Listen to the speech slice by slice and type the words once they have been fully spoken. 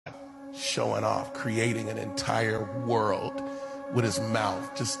showing off, creating an entire world with his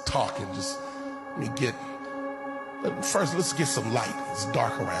mouth, just talking. Just first let's get some light. It's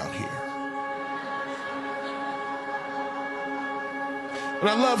dark around here. And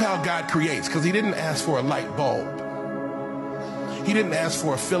I love how God creates, because he didn't ask for a light bulb. He didn't ask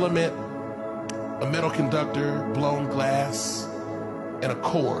for a filament, a metal conductor, blown glass, and a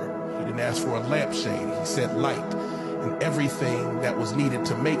cord. He didn't ask for a lampshade. He said light. And everything that was needed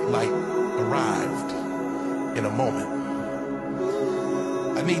to make light arrived in a moment.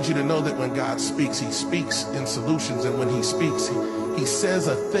 I need you to know that when God speaks, he speaks in solutions. And when he speaks, he says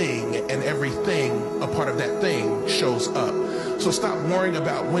a thing, and everything, a part of that thing, shows up. So stop worrying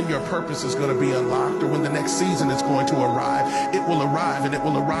about when your purpose is going to be unlocked or when the next season is going to arrive. It will arrive, and it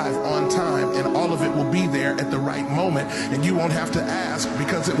will arrive on time, and all of it will be there at the right moment, and you won't have to ask,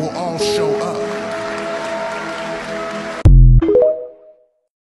 because it will all show up.